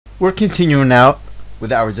We're continuing now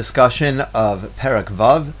with our discussion of Perek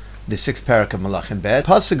Vav, the sixth Perek of Mלאכים Bet.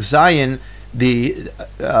 Pasuk Zayin, the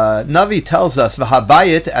Navi tells us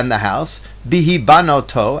v'habayit, and the house, bihi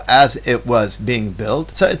banoto, as it was being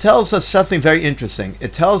built. So it tells us something very interesting.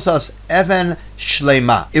 It tells us even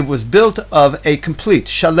shlema. It was built of a complete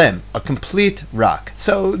shalem, a complete rock.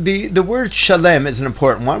 So the word shalem is an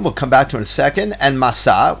important one. We'll come back to it in a second. And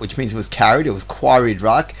masa, which means it was carried, it was quarried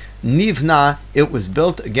rock. Nivna, it was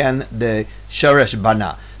built, again, the shoresh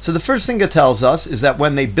bana. So the first thing it tells us is that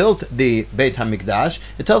when they built the Beit HaMikdash,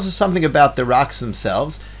 it tells us something about the rocks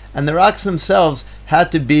themselves, and the rocks themselves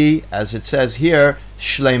had to be, as it says here,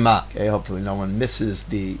 shlema. Okay, hopefully no one misses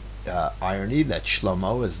the irony that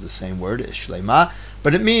shlomo is the same word as shlema,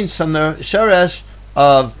 but it means from the shoresh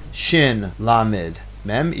of shin lamed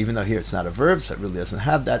mem, even though here it's not a verb, so it really doesn't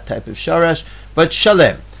have that type of shoresh, but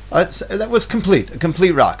shalem. That was complete, a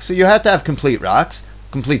complete rock. So you had to have complete rocks,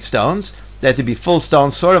 complete stones. They had to be full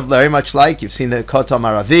stones, sort of very much like, you've seen the Kotel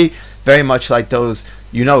Maravi, very much like those,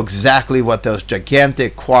 you know exactly what those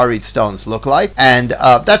gigantic quarried stones look like. And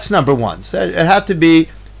that's number one. So it had to be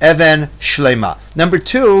even shlema. Number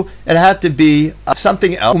two, it had to be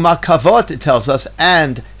something else. Umakavot, it tells us,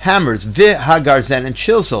 and hammers, hagarzen, and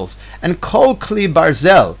chisels, and kol kli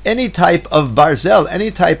barzel, any type of barzel, any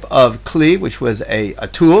type of kli, which was a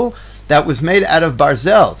tool that was made out of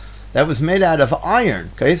barzel, that was made out of iron.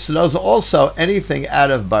 Okay, so those also, anything out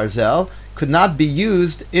of barzel could not be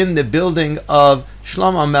used in the building of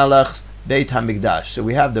Shlomo Melech's Beit HaMikdash. So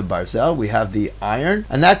we have the barzel, we have the iron,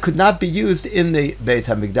 and that could not be used in the Beit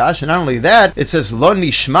HaMikdash. And not only that, it says lo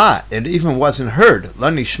nishma, it even wasn't heard.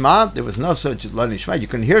 Lo nishma, there was no such lo nishma, you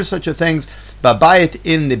couldn't hear such a things, babayit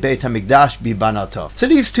in the Beit HaMikdash bibanato. So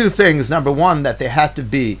these two things, number one, that they had to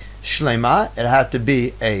be shlema, it had to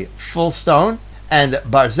be a full stone, and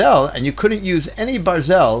barzel, and you couldn't use any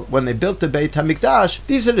barzel when they built the Beit HaMikdash.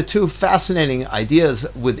 These are the two fascinating ideas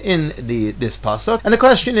within this pasuk. And the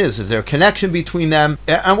question is there a connection between them?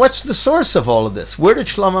 And what's the source of all of this? Where did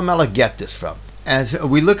Shlomo Melech get this from? As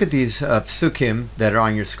we look at these psukim that are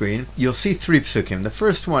on your screen, you'll see three psukim. The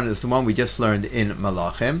first one is the one we just learned in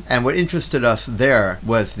Melachim, and what interested us there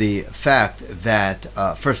was the fact that,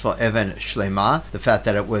 first of all, even shlema, the fact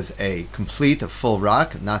that it was a complete, a full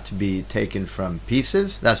rock, not to be taken from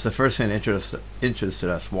pieces. That's the first thing that interested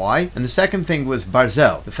us. Why? And the second thing was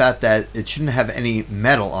barzel, the fact that it shouldn't have any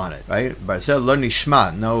metal on it, right? Barzel lo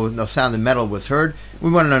nishma, no sound of metal was heard. We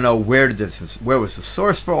wanted to know where was the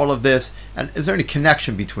source for all of this, and is there any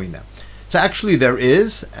connection between them? So actually there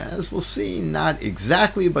is, as we'll see, not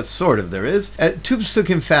exactly, but sort of there is. Two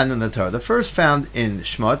psukim found in the Torah. The first found in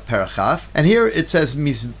Shmot, Perek, and here it says,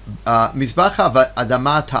 Mizbach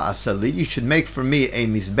adama ta'asali, you should make for me a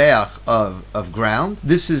mizbeach of ground.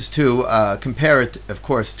 This is to compare it, of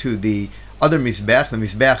course, to the other mizbeach, the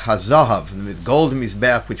mizbeach hazahav, the gold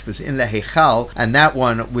mizbeach, which was in the heichal, and that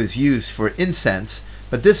one was used for incense.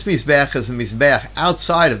 But this mizbeach is a mizbeach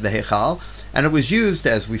outside of the heichal, and it was used,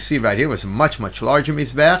 as we see right here, it was a much, much larger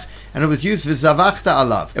mizbeach, and it was used v'zavachta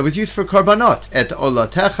alav. It was used for korbanot. Et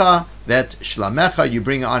olatecha, vet shlamecha, you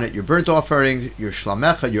bring on it your burnt offering, your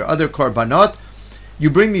shlamecha, your other korbanot, you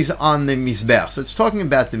bring these on the mizbeach. So it's talking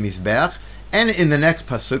about the mizbeach. And in the next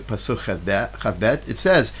pasuk, pasuk chavbet, it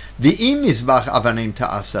says, "V'im mizbach avanim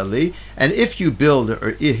ta'asali," and if you build,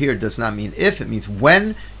 or here does not mean if, it means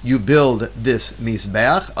when you build this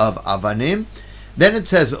mizbeach of avanim, then it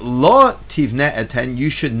says, "Lo tivne eten," you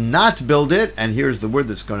should not build it, and here's the word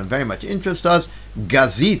that's going to very much interest us,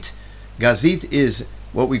 gazit. Gazit is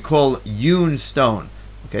what we call hewn stone.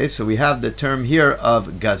 Okay, so we have the term here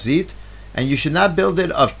of gazit, and you should not build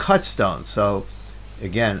it of cut stone. So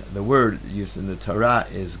again, the word used in the Torah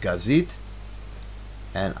is gazit,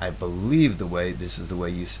 and I believe this is the way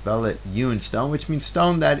you spell it, hewn stone, which means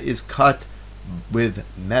stone that is cut with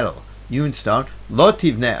metal. Hewn stone. Lo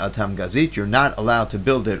tivne atam gazit, you're not allowed to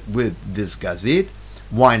build it with this gazit.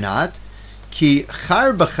 Why not? Ki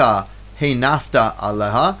charbacha heinafta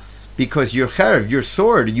aleha, because your charv, your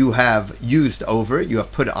sword, you have used over it, you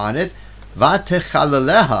have put on it,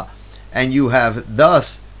 vatechalaleha, and you have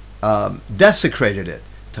thus desecrated it.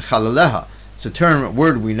 Techalaleha. It's a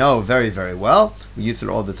word we know very, very well. We use it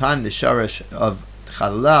all the time. The sharish of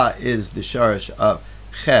techalalah is the sharish of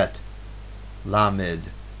chet,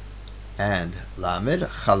 lamed, and lamed,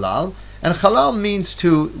 halal. And halal means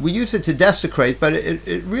we use it to desecrate, but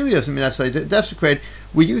it really doesn't mean necessarily to desecrate.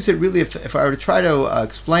 We use it really, if I were to try to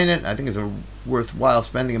explain it, I think it's worthwhile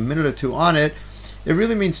spending a minute or two on it, it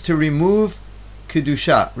really means to remove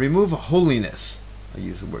kedusha, remove holiness. I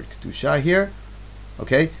use the word kedusha here.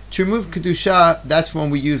 Okay, to remove kedusha, that's when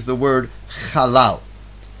we use the word halal.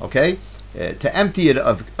 Okay, to empty it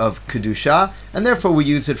of kedusha, and therefore we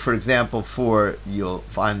use it, for example, for, you'll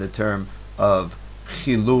find the term of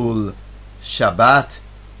chilul Shabbat,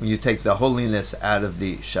 when you take the holiness out of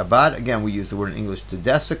the Shabbat. Again, we use the word in English to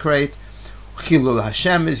desecrate. Chilul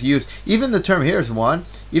Hashem is used. Even the term, here's one,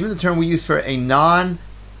 even the term we use for a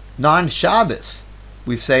non-Shabbos,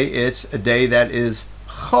 we say it's a day that is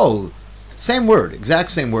chol. Same word, exact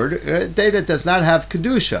same word, a day that does not have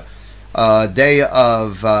kedusha, a day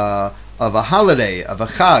of a holiday, of a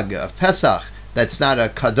chag, of Pesach, that's not a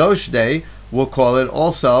kadosh day. We'll call it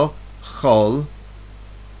also chol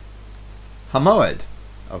hamoed.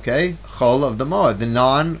 Okay, chol of the moed, the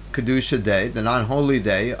non-kedusha day, the non-holy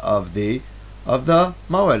day of the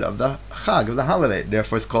moed, of the chag, of the holiday.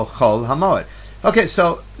 Therefore, it's called chol hamoed. Okay,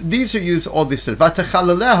 so these are used all these things.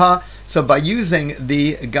 Vatechalaleha. So by using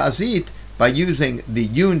the gazit, by using the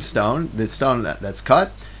yun stone, the stone that's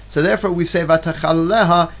cut, so therefore we say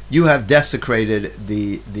vatechalaleha, you have desecrated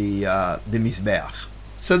the mizbeach.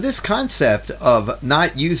 So this concept of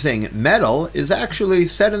not using metal is actually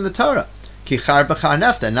said in the Torah. Kichar b'char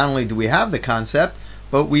nefta. Not only do we have the concept,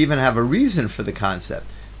 but we even have a reason for the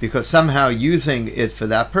concept, because somehow using it for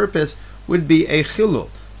that purpose would be a chilul.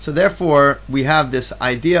 So therefore, we have this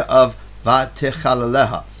idea of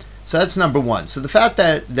vatechalaleha. So that's number one. So the fact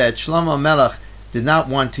that Shlomo Melech did not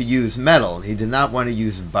want to use metal, he did not want to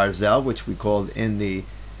use barzel, which we called in the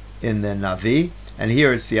Navi, and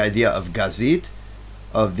here it's the idea of gazit,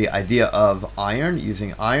 of the idea of iron,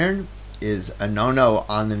 using iron, is a no-no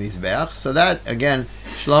on the Mizbeach. So that, again,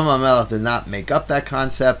 Shlomo Melech did not make up that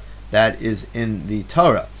concept. That is in the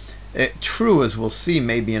Torah. True, as we'll see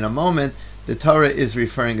maybe in a moment, the Torah is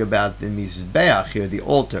referring about the Mizbeach here, the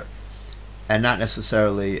altar, and not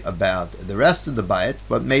necessarily about the rest of the bayit,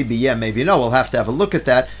 but maybe yeah, maybe no. We'll have to have a look at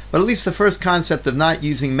that. But at least the first concept of not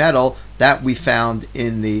using metal, that we found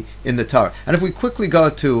in the Torah. And if we quickly go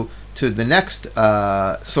to the next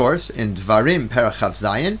source in Dvarim Perek Chav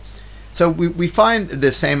Zayin, so we find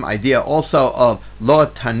the same idea also of lo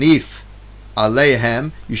tanif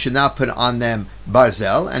aleihem, you should not put on them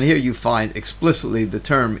barzel, and here you find explicitly the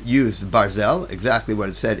term used, barzel, exactly what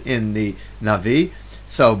it said in the Navi.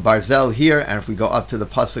 So barzel here, and if we go up to the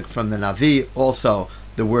pasuk from the Navi, also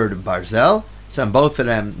the word barzel. So in both of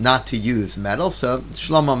them, not to use metal. So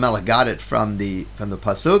Shlomo Melech got it from the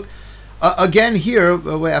pasuk. Again, here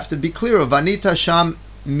we have to be clear. Vanita sham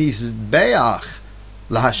mizbeach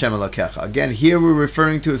laHashem Elokecha. Again, here we're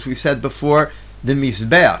referring to, as we said before, the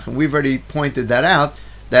mizbeach, and we've already pointed that out.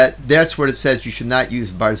 That's where it says you should not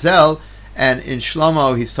use barzel. And in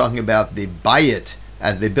Shlomo, he's talking about the bayit,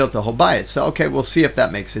 as they built the whole bayit. So okay, we'll see if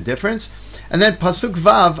that makes a difference. And then pasuk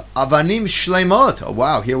vav avanim shleimot. Oh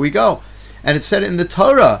wow, here we go. And it said in the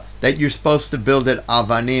Torah that you're supposed to build it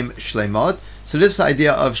avanim shleimot. So this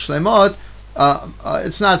idea of shleimot,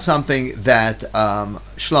 it's not something that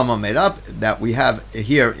Shlomo made up. That we have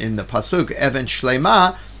here in the pasuk, even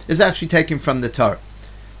shleima, is actually taken from the Torah.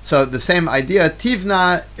 So the same idea,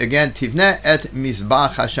 tivna, again, tivne et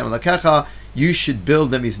mizbach Hashem Elokecha, you should build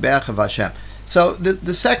the mizbech of Hashem. So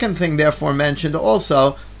the second thing therefore mentioned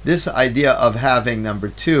also, this idea of having, number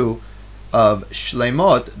two, of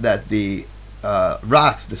shleimot, that the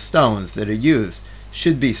rocks, the stones that are used,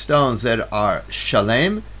 should be stones that are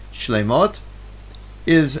shalem, shleimot,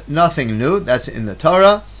 is nothing new. That's in the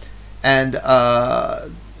Torah. And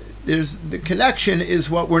there's the connection is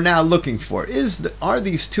what we're now looking for. Are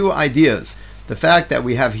these two ideas, the fact that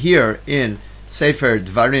we have here in Sefer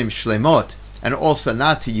Dvarim Shlemot, and also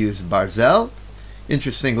not to use barzel.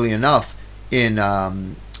 Interestingly enough, in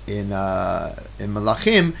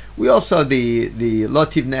Melachim, we also the lo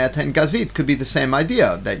tivne and gazit could be the same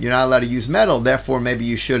idea, that you're not allowed to use metal, therefore maybe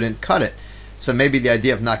you shouldn't cut it. So maybe the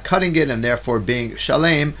idea of not cutting it and therefore being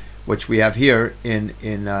shalem, which we have here in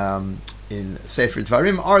Sefer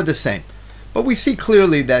Dvarim, are the same. But we see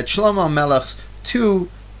clearly that Shlomo Melech's two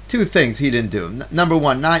things he didn't do. Number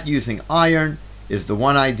one, not using iron is the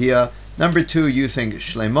one idea. Number two, using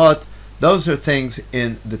shlemot. Those are things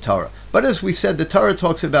in the Torah. But as we said, the Torah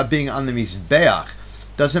talks about being on the Mizbeach.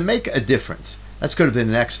 Doesn't make a difference. That's going to be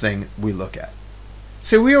the next thing we look at.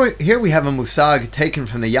 So here we have a musag taken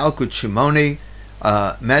from the Yalkut Shimoni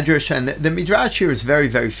Medrash, and the Midrash here is very,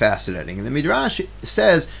 very fascinating. And the Midrash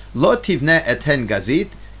says, Lo tivne eten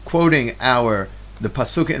gazit, quoting the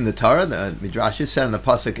pasuk in the Torah. The Midrash is said in the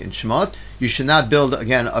pasuk in Shemot, you should not build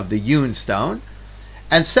again of the hewn stone.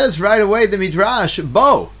 And says right away the Midrash,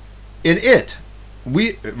 Bo, in it,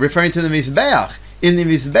 referring to the Mizbeach, in the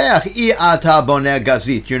Mizbeach, I ata boneh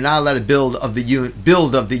gazit, you're not allowed to build of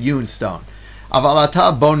the hewn stone. Aval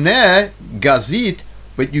ata boneh gazit,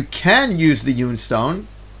 but you can use the hewn stone,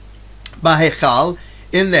 B'Hechal,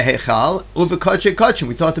 in the Hechal, Uvekoche Kochin.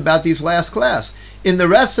 We talked about these last class. In the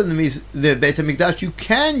rest of the Beit HaMikdash, you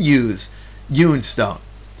can use hewn stone.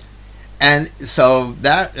 And so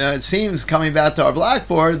that seems, coming back to our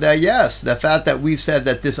blackboard, that yes, the fact that we said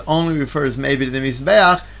that this only refers maybe to the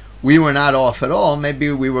Mizbeach, we were not off at all.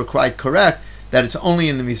 Maybe we were quite correct that it's only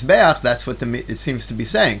in the Mizbeach. That's what it seems to be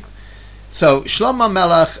saying. So Shlomo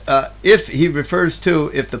Melech, if he refers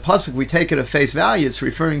to, if the pasuk we take it at face value, it's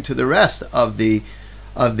referring to the rest of the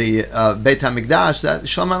Beit HaMikdash, that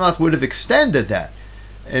Shlomo Melech would have extended that,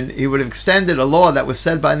 and he would have extended a law that was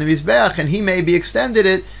said by the Mizbeach, and he maybe extended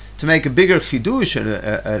it to make a bigger chidush,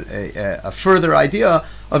 a further idea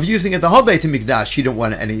of using it the whole Beit HaMikdash. He didn't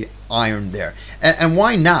want any iron there, and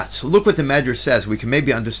why not? So look what the Medrash says. We can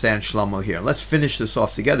maybe understand Shlomo here. Let's finish this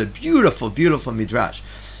off together. Beautiful, beautiful midrash.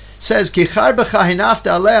 Says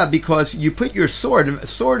because you put your sword. A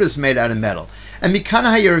sword is made out of metal. And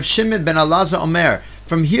Mikana Rav Shimon ben Elazar Omer.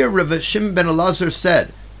 From here, Rav Shimon ben Elazar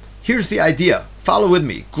said, here's the idea. Follow with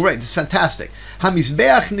me. Great, it's fantastic.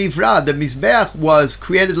 HaMizbeach nivra. The Mizbeach was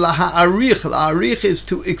created laha'arich. Laha'arich is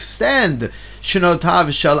to extend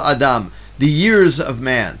shenotav shel Adam, the years of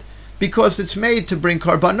man, because it's made to bring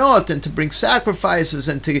karbanot and to bring sacrifices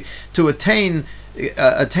and to attain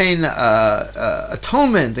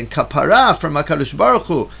atonement and kapara from HaKadosh Baruch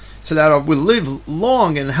Hu, so that we'll live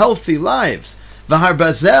long and healthy lives. V'har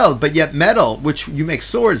bazel, but yet metal, which you make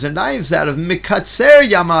swords and knives out of, mikatser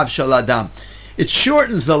yamav shel Adam. It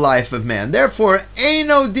shortens the life of man. Therefore,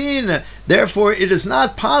 eino din. Therefore, it is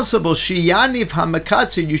not possible. Shiyanif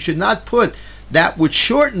hamakatser. You should not put that which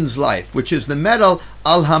shortens life, which is the metal,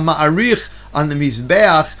 al hama'arich, on the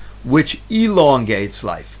mizbeach, which elongates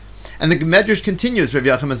life. And the Medrash continues. Rav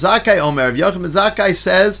Yochanan Zakkai Omer. Rav Yochanan Zakkai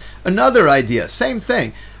says another idea. Same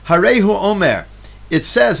thing. Harehu Omer. It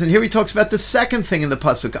says, and here he talks about the second thing in the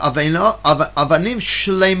pasuk. Avanim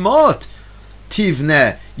shleimot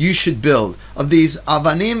tivneh. You should build of these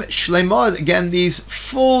avanim shleimot. Again, these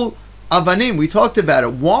full avanim. We talked about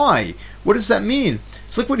it. Why? What does that mean?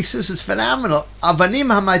 So look what he says. It's phenomenal. Avanim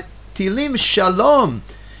hamatilim shalom.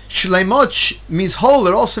 Shleimot means whole.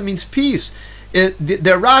 It also means peace.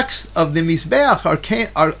 The rocks of the Mizbeach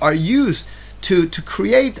are used to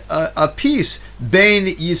create a peace bein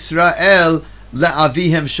Yisrael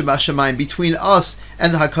le'avihem shebashamayim, between us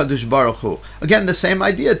and the HaKadosh Baruch Hu. Again, the same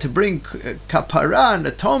idea, to bring kapara and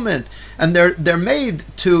atonement, and they're made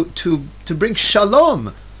to bring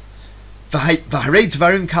shalom. V'harei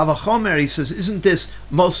dvarim kavachomer. He says, isn't this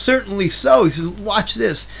most certainly so? He says, watch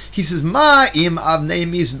this. He says, ma im avnei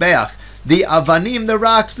Mizbeach. The avanim, the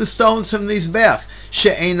rocks, the stones from the Mizbeach,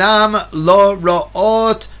 she'enam lo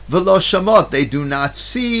ro'ot v'lo shamot. They do not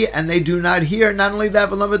see and they do not hear. Not only that,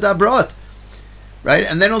 v'lo medabrot, right?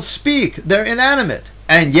 And they don't speak. They're inanimate.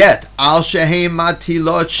 And yet, al shehem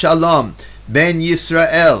matilot shalom ben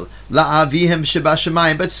Yisrael la'avihem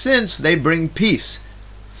shebashamayim. But since they bring peace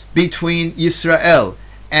between Yisrael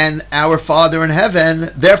and our Father in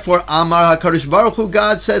heaven, therefore, Amar HaKadosh Baruch Hu,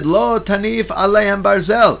 God said, lo tanif aleim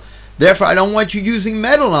barzel. Therefore, I don't want you using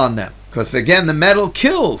metal on them. Because again, the metal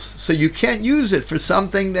kills. So you can't use it for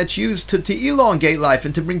something that's used to elongate life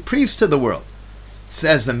and to bring peace to the world.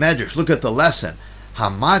 Says the Medrash, look at the lesson.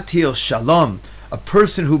 Hamatil shalom, a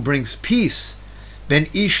person who brings peace. Ben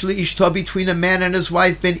ish le'ishto, between a man and his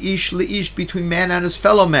wife. Ben ish le'ish, between man and his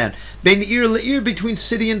fellow man. Ben ir le'ir, between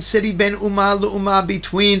city and city. Ben umah le'umah,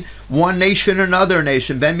 between one nation and another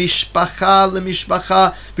nation. Ben mishpacha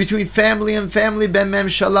le'mishpacha, between family and family. Ben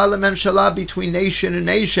memshala le'memshala, between nation and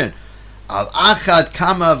nation. Al achad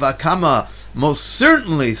kama v'kama, most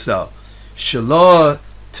certainly so. Shelo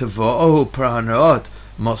tevo'ohu prahanot,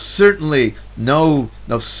 most certainly no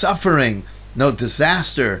suffering, no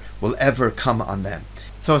disaster will ever come on them.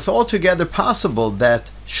 So it's altogether possible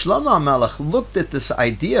that Shlomo Melech looked at this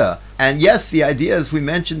idea, and yes, the idea, as we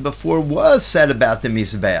mentioned before, was said about the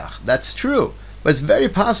Mizbeach. That's true. But it's very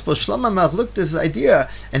possible Shlomo Melech looked at this idea,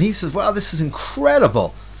 and he says, wow, this is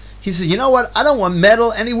incredible. He says, you know what? I don't want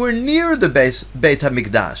metal anywhere near the Beit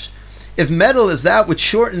HaMikdash. If metal is that which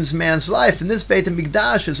shortens man's life, and this Beit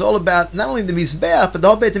HaMikdash is all about not only the Mizbeach, but the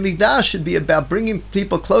whole Beit HaMikdash should be about bringing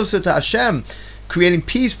people closer to Hashem, creating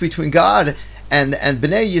peace between God and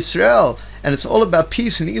Bnei Yisrael, and it's all about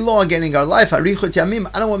peace and elongating our life. Arichot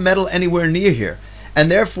Yamim. I don't want metal anywhere near here,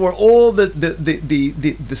 and therefore all the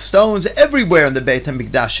stones everywhere in the Beit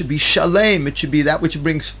HaMikdash should be shalem. It should be that which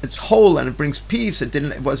brings, it's whole and it brings peace.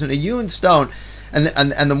 It wasn't a hewn stone.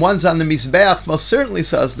 And the ones on the Mizbeach, most certainly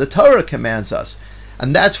says, the Torah commands us.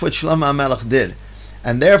 And that's what Shlomo Melech did.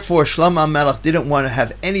 And therefore Shlomo Melech didn't want to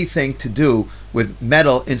have anything to do with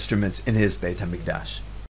metal instruments in his Beit HaMikdash.